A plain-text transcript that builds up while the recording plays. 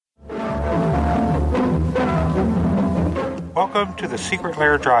Welcome to the Secret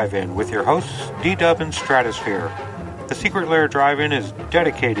Lair Drive-In with your hosts, D-Dub and Stratosphere. The Secret Lair Drive-In is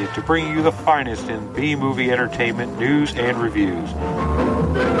dedicated to bringing you the finest in B-movie entertainment, news, and reviews.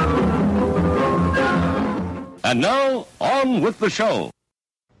 And now, on with the show.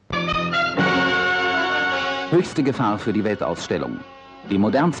 Höchste Gefahr für die Weltausstellung. Die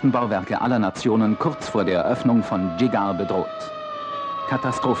modernsten Bauwerke aller Nationen kurz vor der Eröffnung von Jiger bedroht.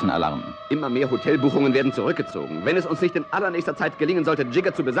 Katastrophenalarm. Immer mehr Hotelbuchungen werden zurückgezogen. Wenn es uns nicht in allernächster Zeit gelingen sollte,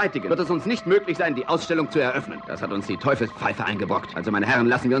 Jiger zu beseitigen, wird es uns nicht möglich sein, die Ausstellung zu eröffnen. Das hat uns die Teufelspfeife eingebrockt. Also, meine Herren,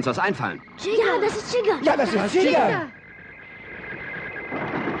 lassen wir uns was einfallen. Jiger, das ist Jiger. Ja, das ist Jiger.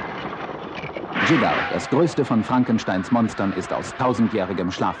 Jiger, das größte von Frankensteins Monstern, ist aus 1000-jährigem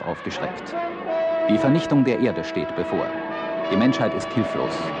Schlaf aufgeschreckt. Die Vernichtung der Erde steht bevor. Die Menschheit ist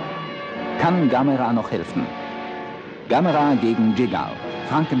hilflos. Kann Gamera noch helfen? Gamera gegen Jiger.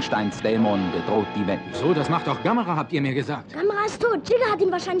 Frankensteins Dämon bedroht die Welt. So, das macht auch Gamera, habt ihr mir gesagt. Gamera ist tot. Jiger hat ihn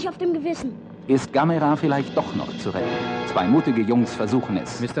wahrscheinlich auf dem Gewissen. Ist Gamera vielleicht doch noch zu retten? Zwei mutige Jungs versuchen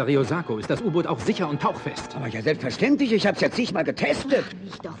es. Mr. Ryosako, ist das U-Boot auch sicher und tauchfest? Aber ja, selbstverständlich. Ich hab's ja zigmal getestet. Ach,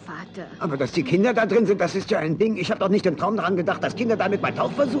 nicht doch, Vater. Aber dass die Kinder da drin sind, das ist ja ein Ding. Ich hab doch nicht im Traum daran gedacht, dass Kinder damit mal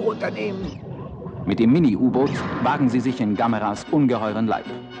Tauchversuche unternehmen. Mit dem Mini-U-Boot wagen sie sich in Gameras ungeheuren Leib.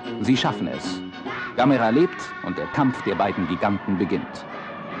 Sie schaffen es. Gamera lebt und der Kampf der beiden Giganten beginnt.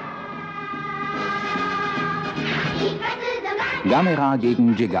 Gamera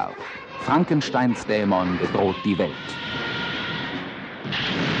gegen Jiger. Frankensteins Dämon bedroht die Welt.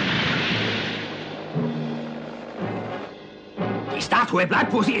 Die Statue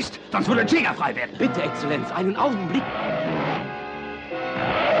bleibt, wo sie ist, sonst würde Jiger frei werden. Bitte, Exzellenz, einen Augenblick.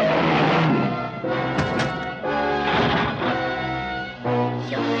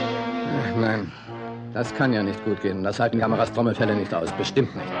 Nein, das kann ja nicht gut gehen. Das halten Gameras Trommelfälle nicht aus.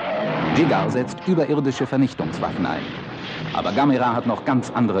 Bestimmt nicht. Jiger setzt überirdische Vernichtungswaffen ein. Aber Gamera hat noch ganz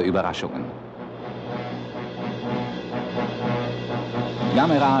andere Überraschungen.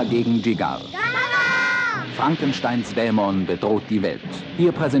 Gamera gegen Jiger. Frankensteins Dämon bedroht die Welt.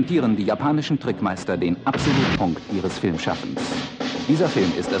 Hier präsentieren die japanischen Trickmeister den Absolutpunkt ihres Filmschaffens. Dieser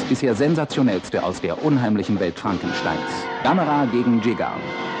Film ist das bisher sensationellste aus der unheimlichen Welt Frankensteins. Gamera gegen Jiger.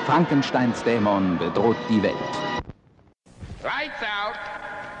 Frankensteins Dämon bedroht die Welt. Lights out.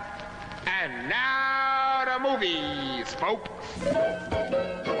 And now the movies, folks.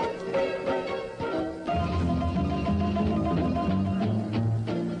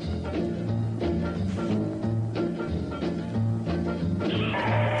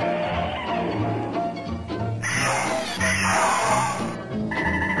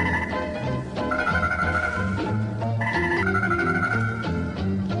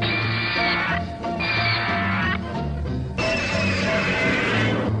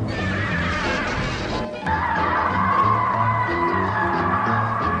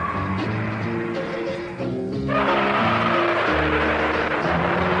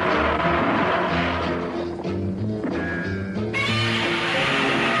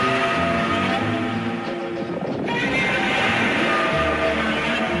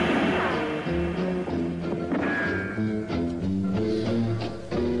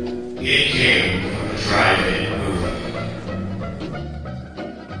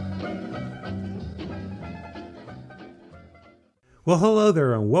 Well, hello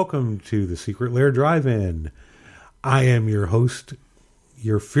there, and welcome to the Secret Lair Drive-In. I am your host,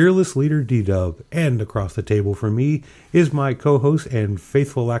 your fearless leader, D-Dub, and across the table from me is my co-host and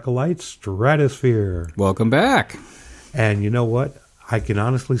faithful acolyte, Stratosphere. Welcome back. And you know what? I can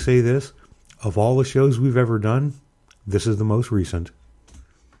honestly say this. Of all the shows we've ever done, this is the most recent.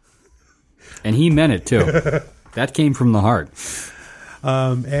 And he meant it, too. That came from the heart.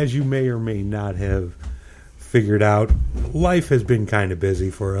 As you may or may not have figured out, life has been kind of busy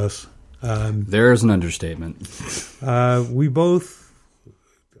for us. There's an understatement. Our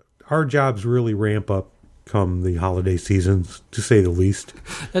jobs really ramp up come the holiday seasons, to say the least.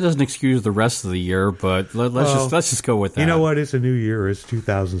 That doesn't excuse the rest of the year, but let's just go with that. You know what? It's a new year. It's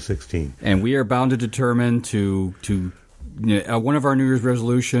 2016. And we are bound to determine to one of our New Year's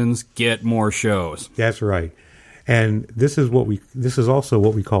resolutions, get more shows. That's right. And this is also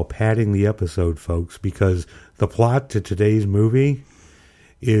what we call padding the episode, folks, because the plot to today's movie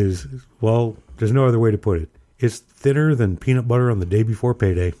is, well, there's no other way to put it. It's thinner than peanut butter on the day before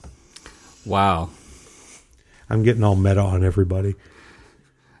payday. Wow. I'm getting all meta on everybody.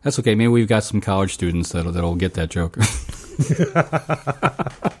 That's okay. Maybe we've got some college students that'll get that joke.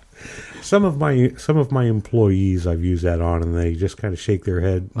 Some of my employees I've used that on, and they just kind of shake their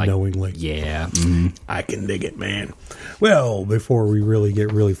head knowingly. Yeah. I can dig it, man. Well, before we really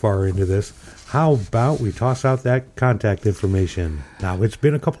get really far into this, how about we toss out that contact information? Now, it's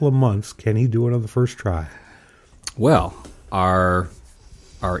been a couple of months. Can he do it on the first try? Well, our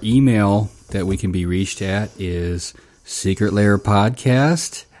email that we can be reached at is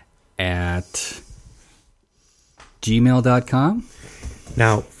secretlayerpodcast@gmail.com.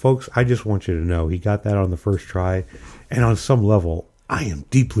 Now, folks, I just want you to know he got that on the first try, and on some level, I am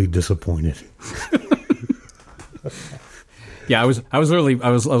deeply disappointed. Yeah, I was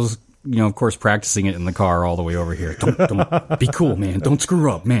of course, practicing it in the car all the way over here. Don't be cool, man. Don't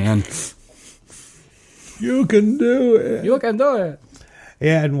screw up, man. You can do it. You can do it.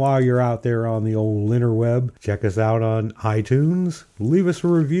 And while you're out there on the old interweb, check us out on iTunes. Leave us a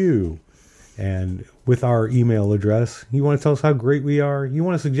review. And with our email address, you want to tell us how great we are? You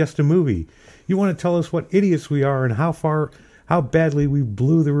want to suggest a movie? You want to tell us what idiots we are and how badly we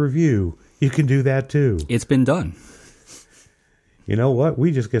blew the review? You can do that too. It's been done. You know what?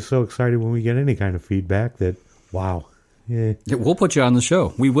 We just get so excited when we get any kind of feedback that, wow. Yeah. We'll put you on the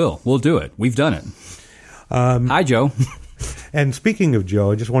show. We will. We'll do it. We've done it. Hi, Joe. And speaking of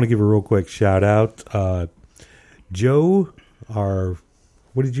Joe, I just want to give a real quick shout out. Joe, our,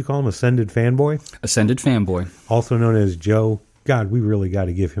 what did you call him? Ascended Fanboy? Ascended Fanboy. Also known as Joe. God, we really got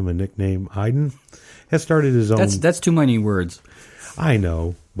to give him a nickname. Iden has started his own. That's too many words. I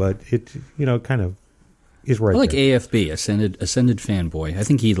know, but it, kind of is right. I like there. AFB, Ascended Fanboy. I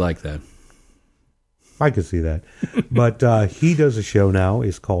think he'd like that. I could see that. But he does a show now.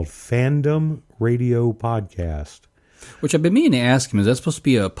 It's called Fandom Radio Podcast. Which I've been meaning to ask him. Is that supposed to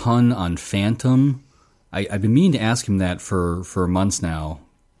be a pun on Phantom? I've been meaning to ask him that for months now.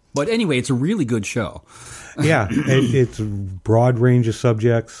 But anyway, it's a really good show. Yeah, it's a broad range of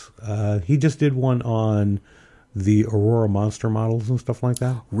subjects. He just did one on the Aurora monster models and stuff like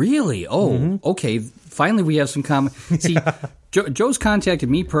that. Really? Oh, okay. Finally, we have some common. See, Joe's contacted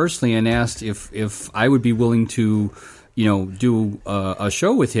me personally and asked if I would be willing to, do a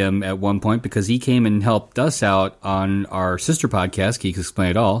show with him at one point because he came and helped us out on our sister podcast, Geeks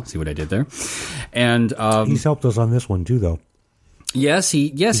Explain It All. See what I did there? And he's helped us on this one too, though. Yes,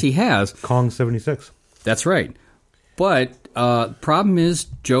 he has. Kong 76. That's right. But problem is,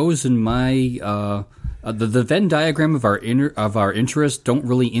 Joe's and my the Venn diagram of our interests don't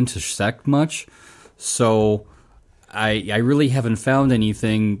really intersect much. So I really haven't found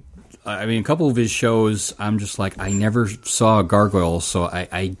anything. I mean, a couple of his shows, I'm just like, I never saw a gargoyle, so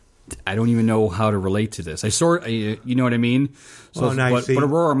I don't even know how to relate to this. You know what I mean? So, but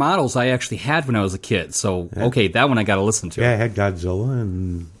Aurora Models I actually had when I was a kid. So, okay, that one I got to listen to. Yeah, I had Godzilla,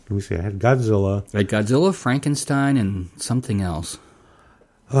 and let me see, I had Godzilla, Frankenstein, and something else.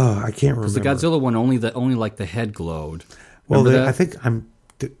 Oh, I can't remember. Because the Godzilla one only like the head glowed. Well, I think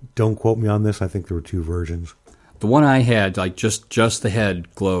don't quote me on this. I think there were two versions. The one I had, like just the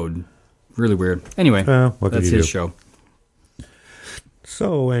head glowed. Really weird. Anyway, that's his show.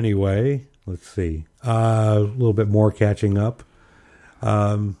 So anyway, let's see. A little bit more catching up.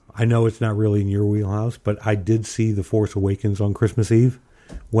 I know it's not really in your wheelhouse, but I did see The Force Awakens on Christmas Eve.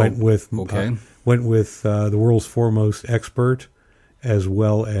 Went with the world's foremost expert, as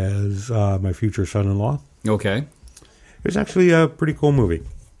well as my future son-in-law. Okay. It was actually a pretty cool movie.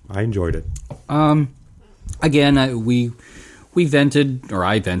 I enjoyed it. Again, we vented, or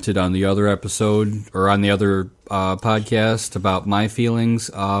I vented on the other episode, or on the other podcast about my feelings.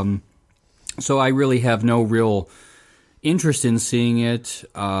 So I really have no real interest in seeing it.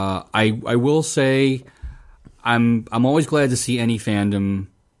 I will say I'm always glad to see any fandom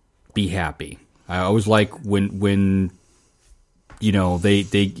be happy. I always like when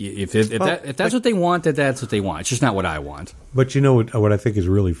if that's what they want, that's what they want. It's just not what I want. But you know what I think is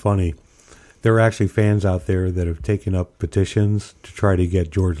really funny? There are actually fans out there that have taken up petitions to try to get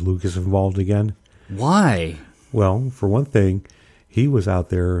George Lucas involved again. Why? Well, for one thing, he was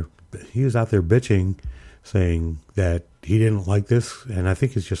out there bitching, saying that he didn't like this, and I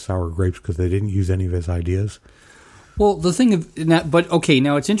think it's just sour grapes because they didn't use any of his ideas. Well, the thing of that, but okay,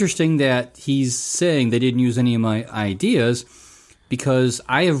 now it's interesting that he's saying they didn't use any of my ideas, because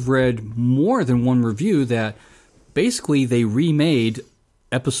I have read more than one review that basically they remade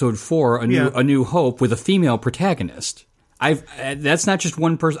Episode 4, A New Hope, with a female protagonist. That's not just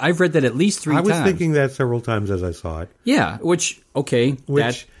one person. I've read that at least 3 times. I was thinking that several times as I saw it. Yeah,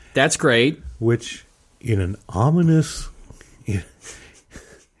 that's great. Which, in an ominous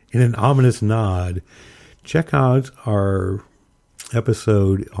nod, check out our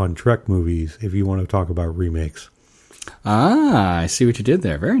episode on Trek movies if you want to talk about remakes. Ah, I see what you did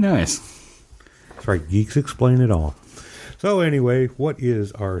there. Very nice. That's right. Geeks explain it all. So anyway, what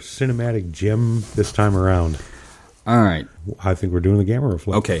is our cinematic gem this time around? All right. I think we're doing the Gamera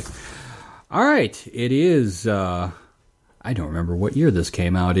flip. Okay. All right. It is, I don't remember what year this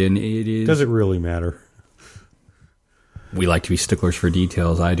came out in. It is. Does it really matter? We like to be sticklers for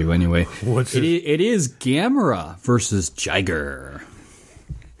details. I do anyway. It is Gamera versus Jiger.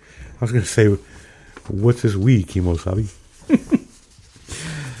 I was going to say, what's this week, Kimosabi?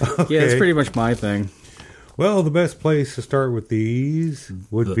 Okay. Yeah, it's pretty much my thing. Well, the best place to start with these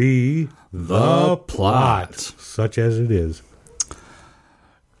would be the plot, such as it is.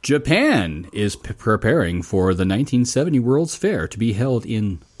 Japan is preparing for the 1970 World's Fair to be held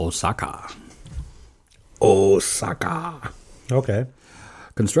in Osaka. Osaka. Okay.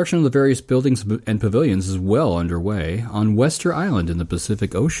 Construction of the various buildings and pavilions is well underway. On Wester Island in the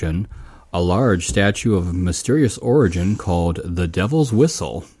Pacific Ocean, a large statue of mysterious origin called the Devil's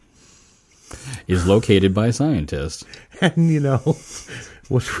Whistle is located by scientists. And, you know,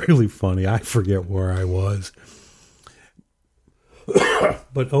 what's really funny, I forget where I was.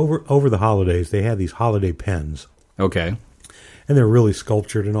 But over the holidays, they had these holiday pens. Okay. And they're really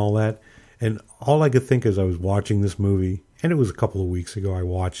sculptured and all that. And all I could think as I was watching this movie, and it was a couple of weeks ago I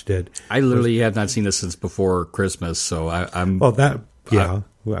watched it. I literally have not seen this since before Christmas, so I'm... Well, that... Yeah.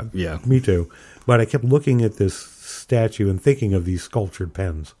 Yeah. Me too. But I kept looking at this statue and thinking of these sculptured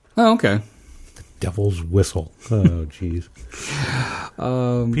pens. Oh, okay. Devil's Whistle. Oh, jeez.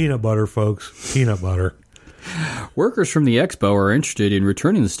 Peanut butter, folks. Peanut butter. Workers from the expo are interested in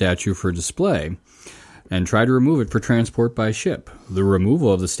returning the statue for display and try to remove it for transport by ship. The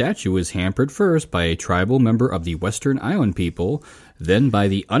removal of the statue is hampered first by a tribal member of the Western Island people, then by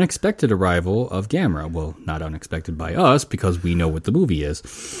the unexpected arrival of Gamera. Well, not unexpected by us, because we know what the movie is.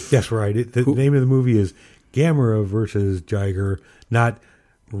 That's right. The name of the movie is Gamera versus Jiger, not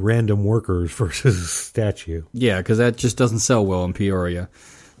random workers versus statue. Yeah, because that just doesn't sell well in Peoria.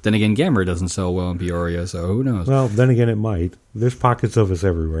 Then again, Gamera doesn't sell well in Peoria, so who knows? Well, then again, it might. There's pockets of us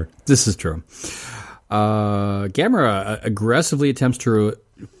everywhere. This is true. Gamera aggressively attempts to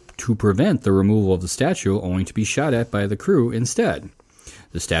prevent the removal of the statue, only to be shot at by the crew instead.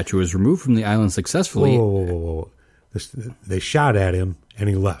 The statue is removed from the island successfully. Whoa. They shot at him, and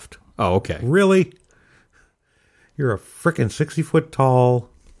he left. Oh, okay. Really? You're a frickin' 60-foot tall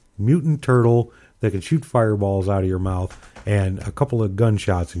mutant turtle that can shoot fireballs out of your mouth and a couple of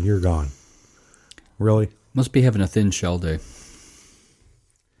gunshots, and you're gone. Really? Must be having a thin shell day.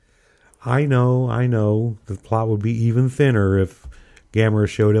 I know. The plot would be even thinner if Gamera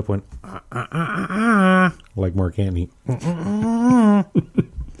showed up when like Mark Antony.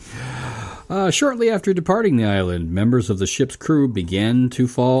 Shortly after departing the island, members of the ship's crew began to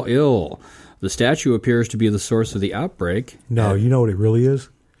fall ill. The statue appears to be the source of the outbreak. No, you know what it really is?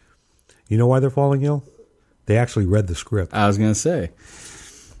 You know why they're falling ill? They actually read the script. I was going to say.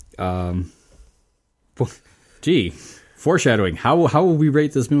 Gee, foreshadowing. How will we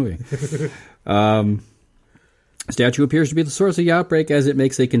rate this movie? Statue appears to be the source of the outbreak as it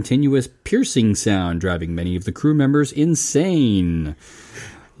makes a continuous piercing sound, driving many of the crew members insane.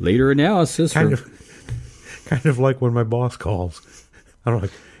 Later analysis... Kind of like when my boss calls. I'm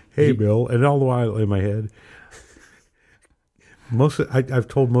like, hey, Bill. And all the while in my head... I've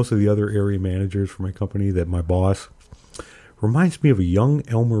told most of the other area managers for my company that my boss reminds me of a young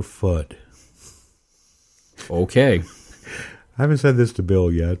Elmer Fudd. Okay. I haven't said this to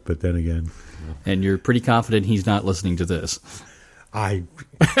Bill yet, but then again. And you're pretty confident he's not listening to this. Look,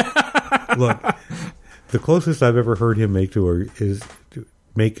 the closest I've ever heard him make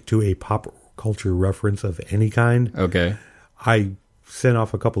to a pop culture reference of any kind. Okay. I sent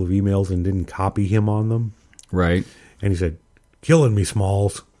off a couple of emails and didn't copy him on them. Right. And he said, "Killing me,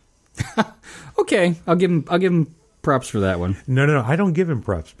 Smalls." Okay, I'll give him props for that one. No, I don't give him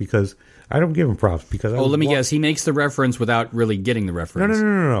props because let me guess. He makes the reference without really getting the reference.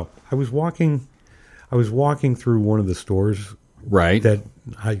 No. I was walking through one of the stores, right, that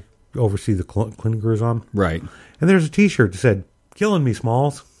I oversee the clinickers on, right, and there's a T-shirt that said, "Killing me,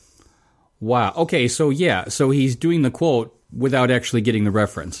 Smalls." Wow. Okay, so he's doing the quote without actually getting the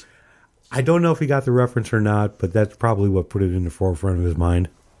reference. I don't know if he got the reference or not, but that's probably what put it in the forefront of his mind.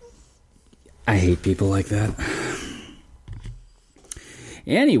 I hate people like that.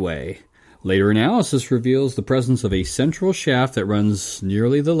 Anyway, later analysis reveals the presence of a central shaft that runs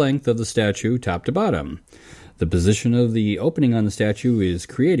nearly the length of the statue, top to bottom. The position of the opening on the statue is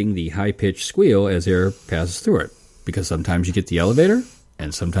creating the high-pitched squeal as air passes through it, because sometimes you get the elevator,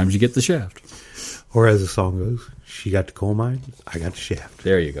 and sometimes you get the shaft. Or as the song goes, she got the coal mine, I got the shaft.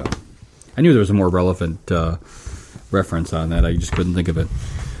 There you go. I knew there was a more relevant reference on that. I just couldn't think of it.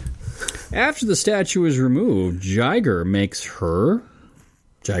 After the statue is removed, Jiger makes her...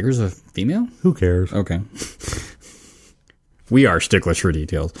 Jiger's a female? Who cares? Okay. We are sticklers for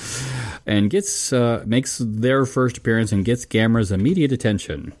details. And makes their first appearance and gets Gamera's immediate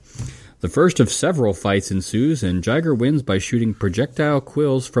attention. The first of several fights ensues, and Jiger wins by shooting projectile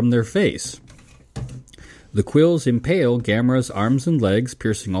quills from their face. The quills impale Gamera's arms and legs,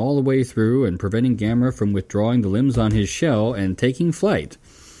 piercing all the way through and preventing Gamera from withdrawing the limbs on his shell and taking flight.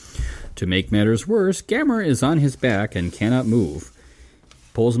 To make matters worse, Gamera is on his back and cannot move.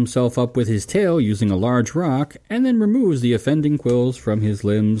 Pulls himself up with his tail using a large rock, and then removes the offending quills from his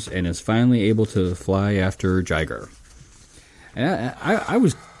limbs and is finally able to fly after Jiger. And I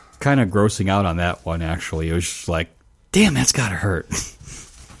was kind of grossing out on that one, actually. It was just like, damn, that's gotta hurt.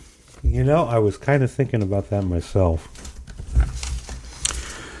 You know, I was kind of thinking about that myself.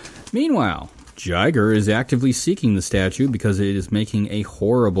 Meanwhile, Jiger is actively seeking the statue because it is making a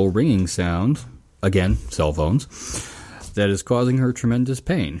horrible ringing sound. Again, cell phones. That is causing her tremendous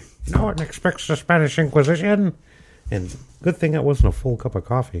pain. No one expects the Spanish Inquisition. And good thing that wasn't a full cup of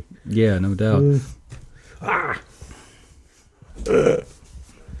coffee. Yeah, no doubt. I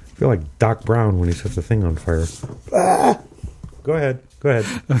feel like Doc Brown when he sets a thing on fire. Go ahead. Okay.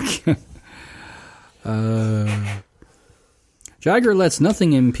 Jiger lets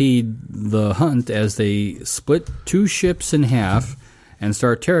nothing impede the hunt as they split two ships in half and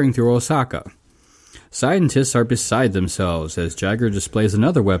start tearing through Osaka. Scientists are beside themselves as Jiger displays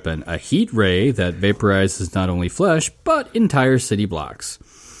another weapon, a heat ray that vaporizes not only flesh, but entire city blocks.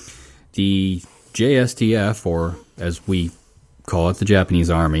 The JSTF, or as we call it, the Japanese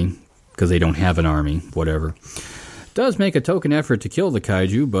army, because they don't have an army, whatever, does make a token effort to kill the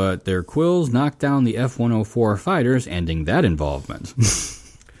kaiju, but their quills knock down the F-104 fighters, ending that involvement.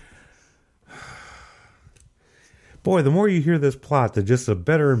 Boy, the more you hear this plot, the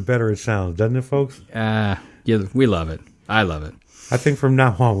better and better it sounds, doesn't it, folks? Yeah, we love it. I love it. I think from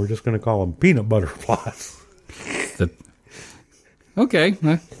now on, we're just going to call them peanut butter plots. Okay,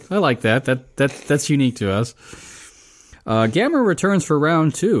 I like that. That's unique to us. Gamera returns for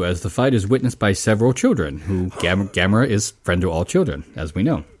round 2 as the fight is witnessed by several children, who Gamera is friend to all children, as we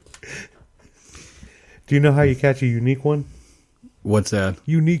know. Do you know how you catch a unique one? What's that?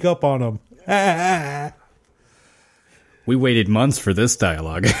 Unique up on them. We waited months for this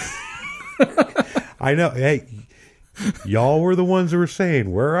dialogue. I know. Hey, y'all were the ones who were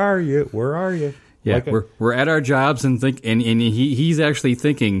saying, "Where are you? Where are you?" Yeah, like we're at our jobs and he's actually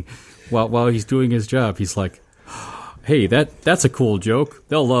thinking while he's doing his job. He's like, "Hey, that's a cool joke.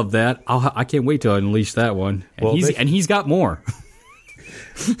 They'll love that. I can't wait to unleash that one." And he's got more.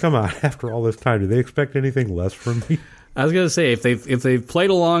 Come on! After all this time, do they expect anything less from me? I was gonna say if they've played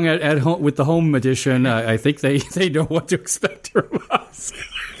along at home with the home edition, I think they know what to expect from us.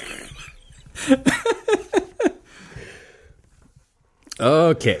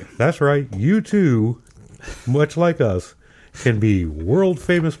 Okay, that's right. You too, much like us, can be world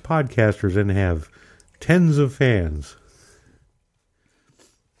famous podcasters and have tens of fans.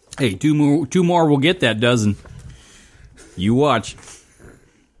 Hey, two more will get that dozen. You watch.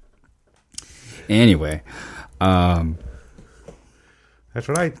 Anyway. That's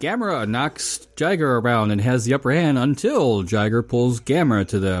right. Gamera knocks Jiger around and has the upper hand until Jiger pulls Gamera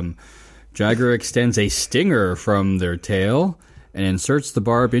to them. Jiger extends a stinger from their tail and inserts the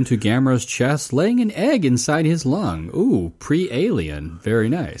barb into Gamera's chest, laying an egg inside his lung. Ooh, pre-Alien. Very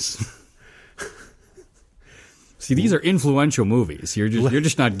nice. See, these are influential movies. You're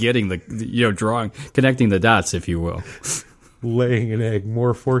just not getting connecting the dots, if you will. Laying an egg,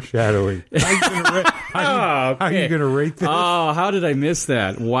 more foreshadowing. How are you going to rate this? Oh, how did I miss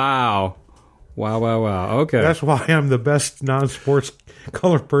that? Wow. Okay. That's why I'm the best non-sports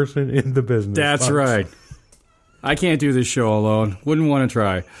color person in the business. That's right. I can't do this show alone. Wouldn't want to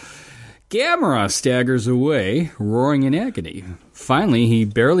try. Gamera staggers away, roaring in agony. Finally, he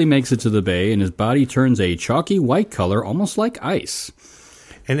barely makes it to the bay, and his body turns a chalky white color, almost like ice.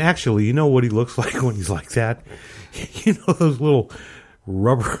 And actually, you know what he looks like when he's like that? You know those little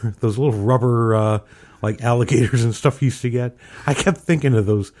rubber like alligators and stuff you used to get? I kept thinking of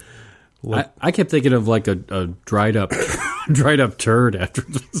those. I kept thinking of like a dried up turd after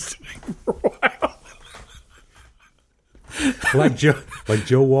this for a while. like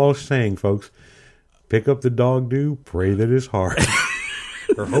Joe Walsh saying, folks, pick up the dog do, pray that it's hard.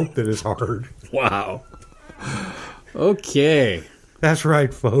 Or hope that it's hard. Wow. Okay. That's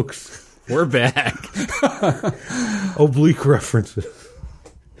right, folks. We're back. Oblique references.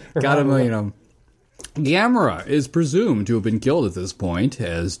 Got a million of them. Gamera is presumed to have been killed at this point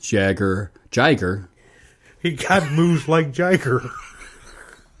as Jiger He got moves like Jiger.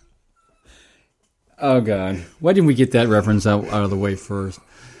 Oh, God. Why didn't we get that reference out of the way first?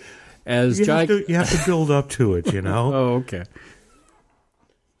 As you have to build up to it, you know? Oh, okay.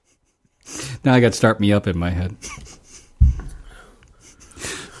 Now I got Start Me Up in my head.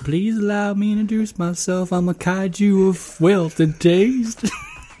 Please allow me to introduce myself. I'm a kaiju of wealth and taste.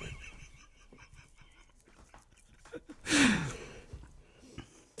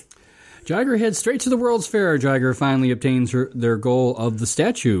 Jiger heads straight to the World's Fair. Jiger finally obtains their goal of the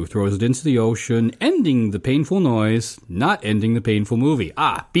statue, throws it into the ocean, ending the painful noise, not ending the painful movie.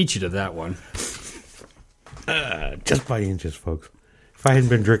 Beat you to that one. Just by inches, folks. If I hadn't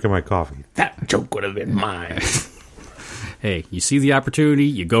been drinking my coffee, that joke would have been mine. Hey, you see the opportunity,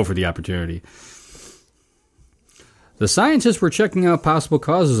 you go for the opportunity. The scientists were checking out possible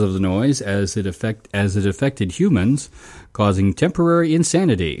causes of the noise as it affected humans, causing temporary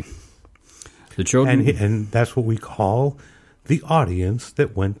insanity. The children, and that's what we call the audience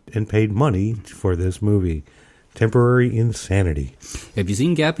that went and paid money for this movie. Temporary insanity. Have you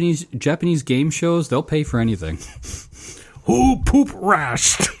seen Japanese game shows? They'll pay for anything. Who poop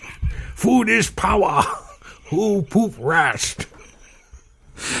rest? Food is power. Who poop rest?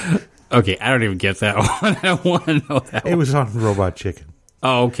 Okay, I don't even get that one. I don't want to know that one. It was on Robot Chicken.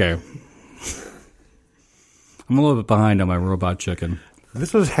 Oh, okay. I'm a little bit behind on my Robot Chicken.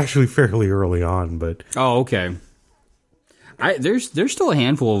 This was actually fairly early on, but... Oh, okay. There's still a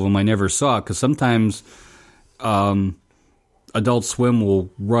handful of them I never saw, because sometimes Adult Swim will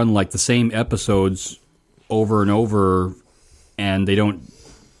run like the same episodes over and over, and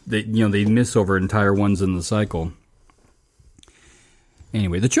they miss over entire ones in the cycle.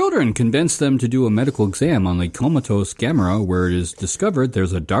 Anyway, the children convince them to do a medical exam on the comatose Gamera, where it is discovered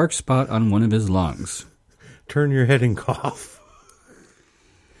there's a dark spot on one of his lungs. Turn your head and cough.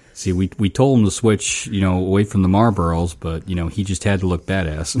 See, we told him to switch, away from the Marlboros, but, he just had to look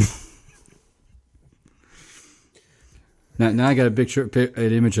badass. now I got an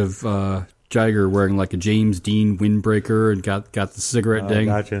image of Jiger wearing like a James Dean windbreaker and got the cigarette ding.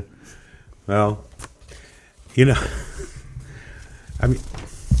 Gotcha. Well, I mean,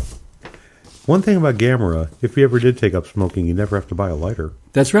 one thing about Gamera, if you ever did take up smoking, you never have to buy a lighter.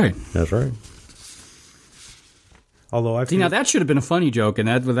 That's right. That's right. Although now that should have been a funny joke, and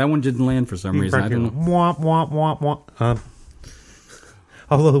that one didn't land for some reason. I don't know. Womp, womp, womp, womp.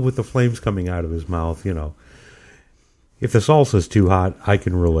 Although with the flames coming out of his mouth, if the salsa's too hot, I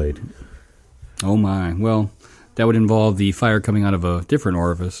can relate. Oh my! Well, that would involve the fire coming out of a different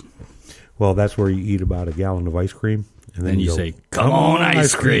orifice. Well, that's where you eat about a gallon of ice cream, and then you say, "Come on,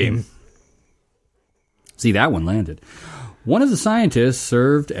 ice cream." See, that one landed. One of the scientists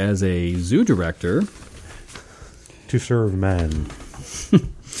served as a zoo director. To serve man.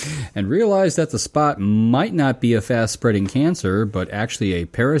 And realized that the spot might not be a fast-spreading cancer, but actually a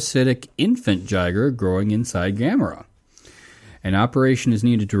parasitic infant Jiger growing inside Gamera. An operation is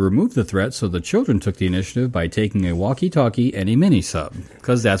needed to remove the threat, so the children took the initiative by taking a walkie-talkie and a mini-sub,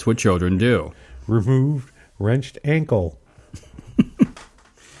 because that's what children do. Removed wrenched ankle.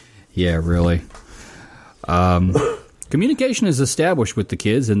 Yeah, really. Communication is established with the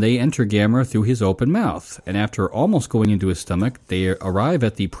kids, and they enter Gamera through his open mouth. And after almost going into his stomach, they arrive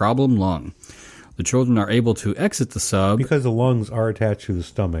at the problem lung. The children are able to exit the sub. Because the lungs are attached to the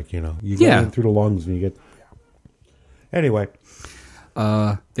stomach, You go in through the lungs and you get... Anyway.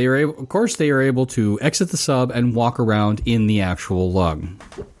 They are able to exit the sub and walk around in the actual lung.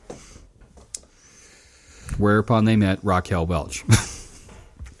 Whereupon they met Raquel Welch.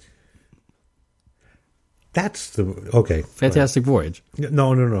 That's the... Okay. Fantastic Voyage.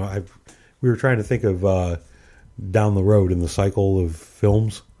 No. We were trying to think of down the road in the cycle of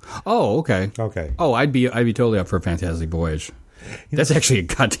films. Oh, okay. Okay. Oh, I'd be totally up for Fantastic Voyage. That's actually a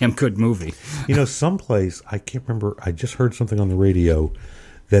goddamn good movie. Someplace, I can't remember, I just heard something on the radio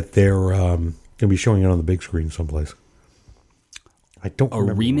that they're going to be showing it on the big screen someplace. I don't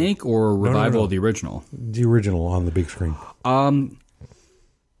remember. A remake or a revival of the original? The original on the big screen.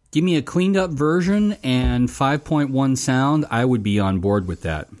 Give me a cleaned up version and 5.1 sound. I would be on board with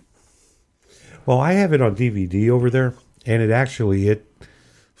that. Well, I have it on DVD over there, and I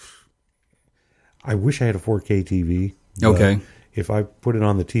wish I had a 4K TV. Okay. If I put it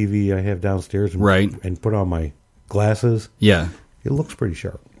on the TV I have downstairs and put on my glasses, yeah, it looks pretty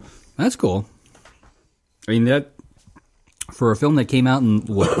sharp. That's cool. I mean, that for a film that came out in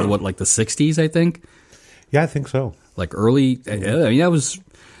what like the 60s, I think. Yeah, I think so. Like early. I mean, that was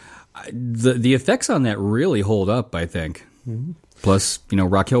the effects on that really hold up, I think. Mm-hmm. Plus,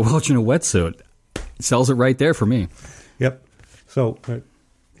 Raquel Welch in a wetsuit sells it right there for me. Yep. So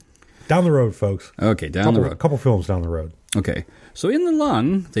Down the road, folks. Okay, down the road. A couple films down the road. Okay, so in the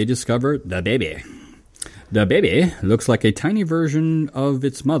lung, they discover the baby. The baby looks like a tiny version of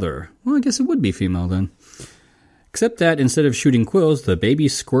its mother. Well, I guess it would be female then. Except that instead of shooting quills, the baby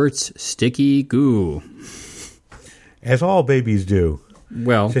squirts sticky goo. As all babies do.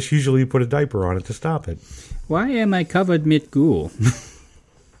 Well, just usually you put a diaper on it to stop it. Why am I covered mit goo?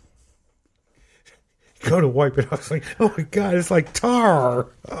 Go to wipe it off. It's like, oh my God, it's like tar.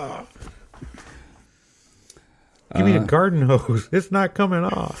 Oh. Give me a garden hose. It's not coming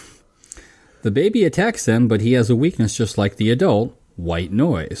off. The baby attacks them, but he has a weakness just like the adult, white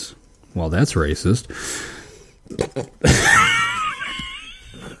noise. Well, that's racist.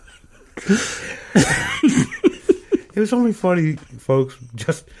 It was only funny, folks,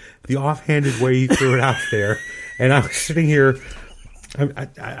 just the offhanded way he threw it out there. And I was sitting here,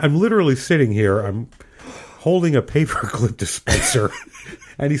 I'm literally sitting here, I'm holding a paperclip dispenser.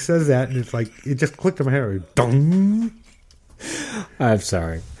 And he says that, and it's like, it just clicked in my head. Dung. I'm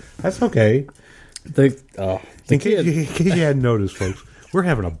sorry. That's okay. In case you hadn't noticed, folks, we're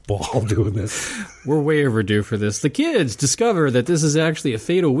having a ball doing this. We're way overdue for this. The kids discover that this is actually a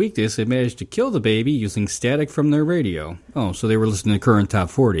fatal weakness and managed to kill the baby using static from their radio. Oh, so they were listening to Current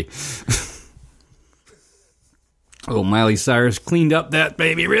Top 40. Oh, Miley Cyrus cleaned up that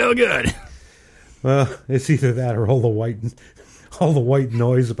baby real good. Well, it's either that or all the white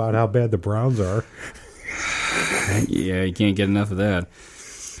noise about how bad the Browns are. Yeah, you can't get enough of that.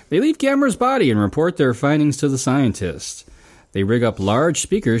 They leave Gamera's body and report their findings to the scientists. They rig up large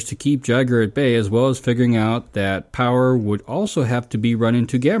speakers to keep Jiger at bay, as well as figuring out that power would also have to be run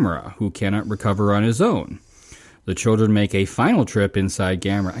into Gamera, who cannot recover on his own. The children make a final trip inside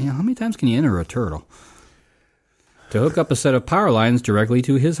Gamera. You know, how many times can you enter a turtle? To hook up a set of power lines directly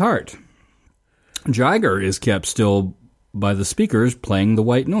to his heart. Jiger is kept still by the speakers playing the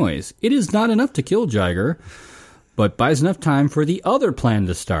white noise. It is not enough to kill Jiger, but buys enough time for the other plan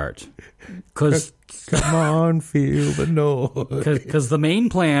to start. Because come on, feel the noise. Because the main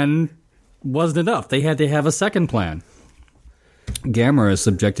plan wasn't enough. They had to have a second plan. Gamera is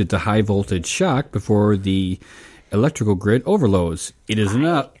subjected to high voltage shock before the electrical grid overloads. It is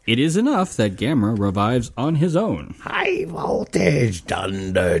enough that Gamera revives on his own. High voltage,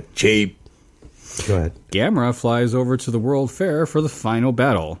 thunder cheap. Go ahead. Gamera flies over to the World Fair for the final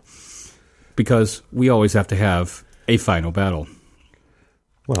battle. Because we always have to have a final battle.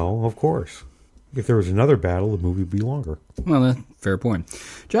 Well, of course. If there was another battle, the movie would be longer. Well, fair point.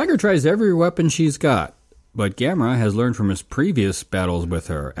 Jiger tries every weapon she's got, but Gamera has learned from his previous battles with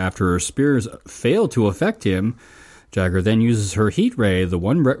her. After her spears fail to affect him, Jiger then uses her heat ray, the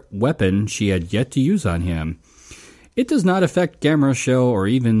one weapon she had yet to use on him. It does not affect Gamera's shell or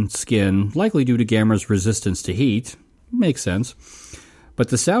even skin, likely due to Gamera's resistance to heat. Makes sense. But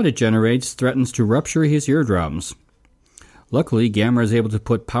the sound it generates threatens to rupture his eardrums. Luckily, Gamera is able to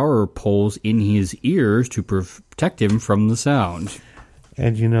put power poles in his ears to protect him from the sound.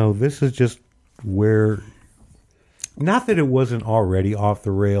 And, you know, this is just where... Not that it wasn't already off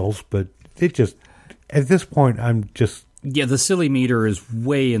the rails, but it just... At this point, I'm just... Yeah, the silly meter is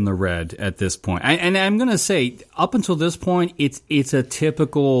way in the red at this point. And I'm going to say, up until this point, it's a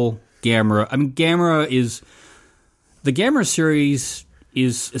typical Gamera. I mean, Gamera is... The Gamera series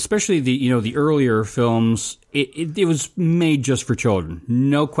is, especially the earlier films, it was made just for children.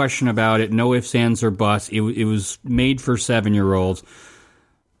 No question about it. No ifs, ands, or buts. It was made for 7-year-olds.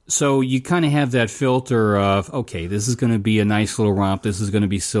 So you kind of have that filter of, okay, this is going to be a nice little romp. This is going to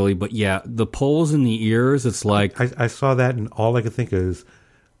be silly. But yeah, the poles in the ears, it's like... I saw that and all I could think is,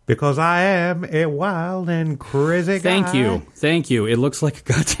 because I am a wild and crazy guy. Thank you. It looks like a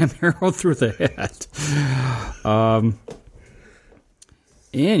goddamn arrow through the head.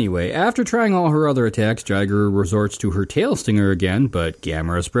 Anyway, after trying all her other attacks, Jiger resorts to her tail stinger again, but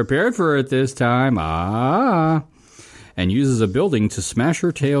Gamera's prepared for it this time. And uses a building to smash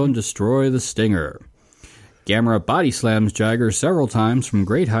her tail and destroy the stinger. Gamera body slams Jiger several times from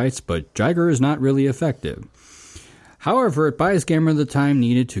great heights, but Jiger is not really effective. However, it buys Gamera the time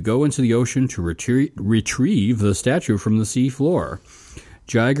needed to go into the ocean to retrieve the statue from the sea floor.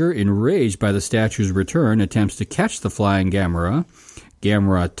 Jiger, enraged by the statue's return, attempts to catch the flying Gamera.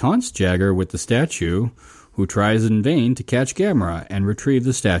 Gamera taunts Jiger with the statue, who tries in vain to catch Gamera and retrieve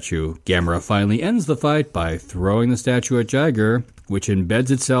the statue. Gamera finally ends the fight by throwing the statue at Jiger, which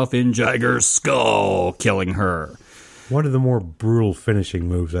embeds itself in Jiger's skull, killing her. One of the more brutal finishing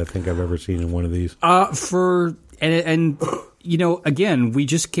moves I think I've ever seen in one of these. Again, we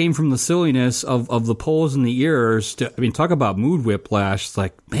just came from the silliness of the poles in the ears. Talk about mood whiplash. It's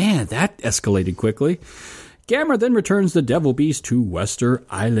like, man, that escalated quickly. Gamera then returns the Devil Beast to Wester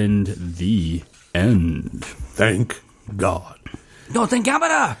Island. The end. Thank God. No, thank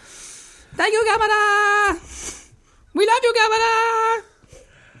Gamera. Thank you, Gamera. We love you, Gamera.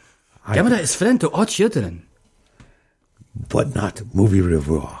 Gamera is friend to all children. But not movie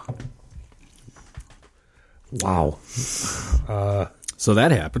reviewer. Wow. So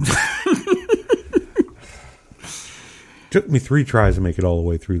that happened. Took me 3 tries to make it all the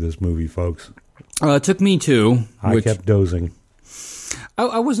way through this movie, folks. It took me 2. I kept dozing.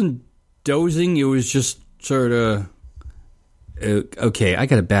 I wasn't dozing. It was just sort of... okay, I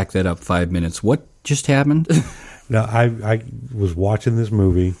got to back that up 5 minutes. What just happened? No, I was watching this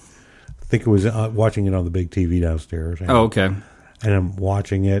movie. I think it was watching it on the big TV downstairs. Oh, okay. And I'm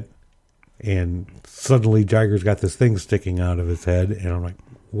watching it, and suddenly Jiger's got this thing sticking out of his head, and I'm like,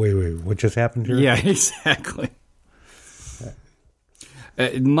 wait, what just happened here? Yeah, exactly.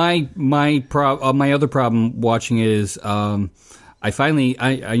 My other problem watching it is I finally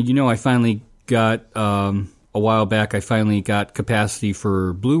got a while back. I finally got capacity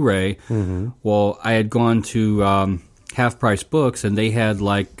for Blu-ray. Mm-hmm. Well, I had gone to Half Price Books, and they had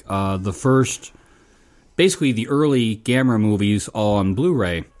like the first, basically the early Gamera movies all on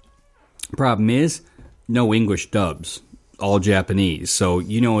Blu-ray. Problem is, no English dubs. All Japanese, so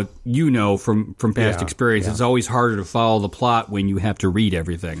you know from past experience, it's always harder to follow the plot when you have to read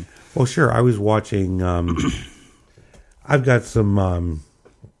everything. Well, sure. I was watching. I've got some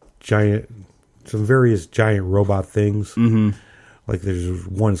various giant robot things. Mm-hmm. Like there's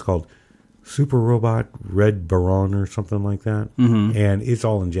one that's called Super Robot Red Baron or something like that, and it's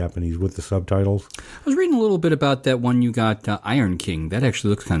all in Japanese with the subtitles. I was reading a little bit about that one you got, Iron King. That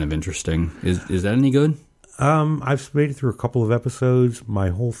actually looks kind of interesting. Is that any good? I've made it through a couple of episodes. My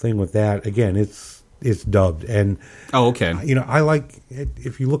whole thing with that, again, it's dubbed, and okay. I like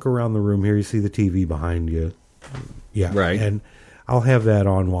if you look around the room here, you see the TV behind you, right, and I'll have that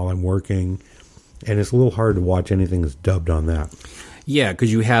on while I'm working, and it's a little hard to watch anything that's dubbed on that. Yeah,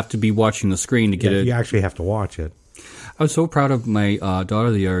 because you have to be watching the screen to get it. You actually have to watch it. I was so proud of my daughter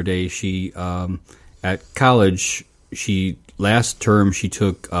the other day. She at college, last term she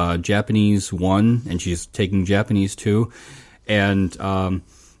took Japanese 1, and she's taking Japanese 2. And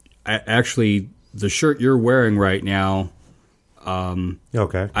actually, the shirt you're wearing right now,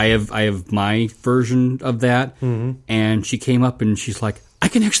 okay, I have my version of that. Mm-hmm. And she came up and she's like, I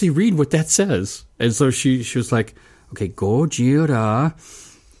can actually read what that says. And so she was like, okay, Gojira,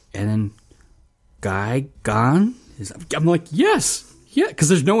 and then Gaigan. I'm like, yes. Yeah, because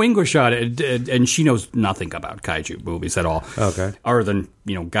there's no English on it, and she knows nothing about kaiju movies at all. Okay. Other than,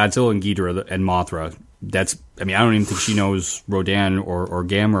 Godzilla and Ghidorah and Mothra. I don't even think she knows Rodan or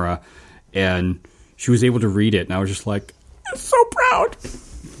Gamera, and she was able to read it, and I was just like, I'm so proud.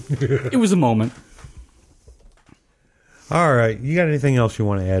 It was a moment. All right, you got anything else you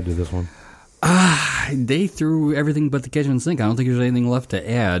want to add to this one? They threw everything but the kitchen sink. I don't think there's anything left to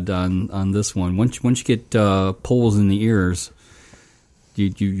add on this one. Once you get poles in the ears,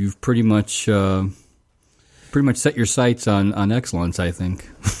 you've pretty much set your sights on excellence, I think.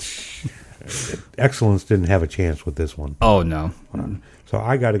 Excellence didn't have a chance with this one. Oh no. So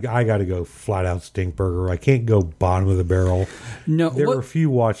I gotta go flat out stink burger. I can't go bottom of the barrel. No, there are a few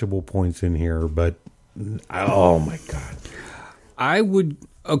watchable points in here, but oh my god. I would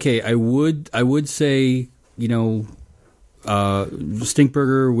say, stink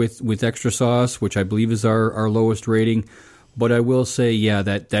burger with extra sauce, which I believe is our lowest rating. But I will say, yeah,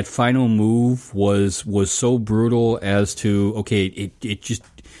 that final move was so brutal as to, okay,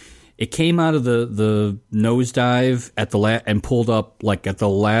 it came out of the nosedive at the and pulled up like at the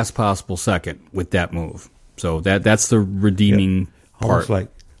last possible second with that move. So that's the redeeming part. Almost like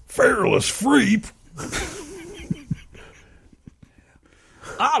fearless freak.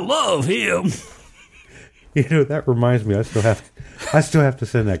 I love him. That reminds me. I still have to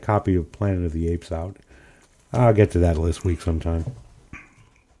send that copy of Planet of the Apes out. I'll get to that this week sometime.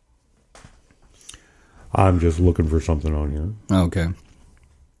 I'm just looking for something on here. Okay.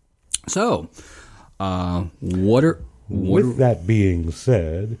 So, with that being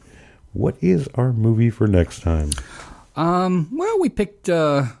said, what is our movie for next time? Well, we picked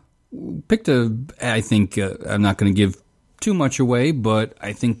I think I'm not going to give too much away, but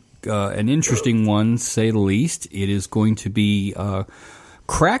I think an interesting one, to say the least. It is going to be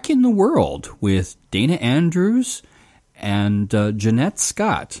Crack in the World with Dana Andrews and Jeanette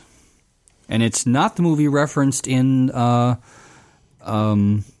Scott. And it's not the movie referenced in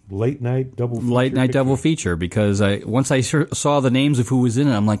Late Night Double Feature, because once I saw the names of who was in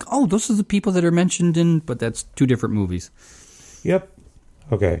it, I'm like, oh, those are the people that are mentioned in, but that's two different movies. Yep.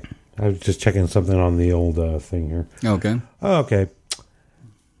 Okay. I was just checking something on the old thing here. Okay. Okay.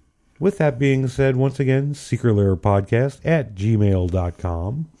 With that being said, once again,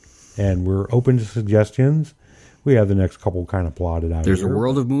 secretlairpodcast@gmail.com. And we're open to suggestions. We have the next couple kind of plotted out. There's here. a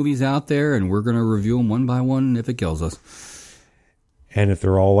world of movies out there, and we're going to review them one by one if it kills us. And if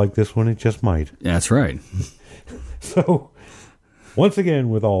they're all like this one, it just might. That's right. So, once again,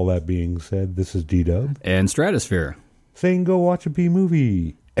 with all that being said, this is D-Dub. And Stratosphere. Saying go watch a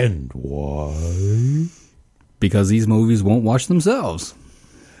B-movie. And why? Because these movies won't watch themselves.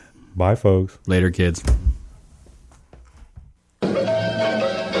 Bye, folks. Later, kids.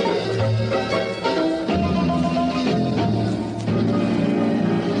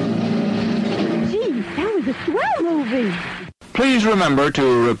 Please remember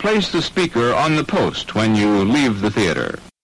to replace the speaker on the post when you leave the theater.